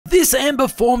This amber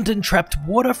formed and trapped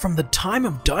water from the time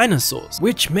of dinosaurs,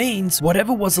 which means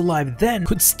whatever was alive then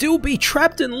could still be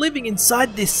trapped and living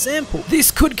inside this sample.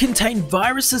 This could contain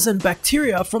viruses and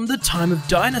bacteria from the time of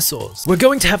dinosaurs. We're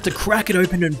going to have to crack it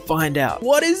open and find out.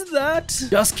 What is that?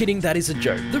 Just kidding, that is a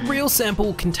joke. The real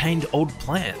sample contained old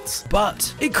plants,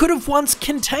 but it could have once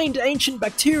contained ancient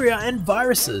bacteria and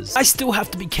viruses. I still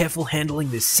have to be careful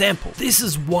handling this sample. This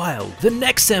is wild. The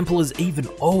next sample is even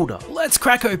older. Let's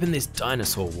crack open this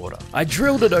dinosaur water. I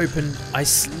drilled it open, I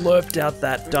slurped out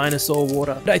that dinosaur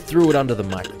water, and I threw it under the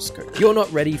microscope. You're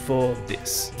not ready for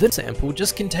this. The sample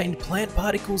just contained plant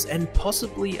particles and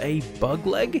possibly a bug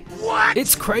leg? What?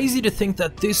 It's crazy to think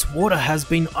that this water has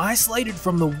been isolated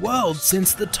from the world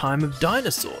since the time of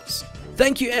dinosaurs.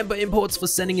 Thank you Amber Imports for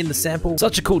sending in the sample.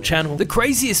 Such a cool channel. The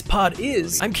craziest part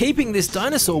is, I'm keeping this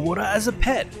dinosaur water as a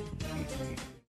pet.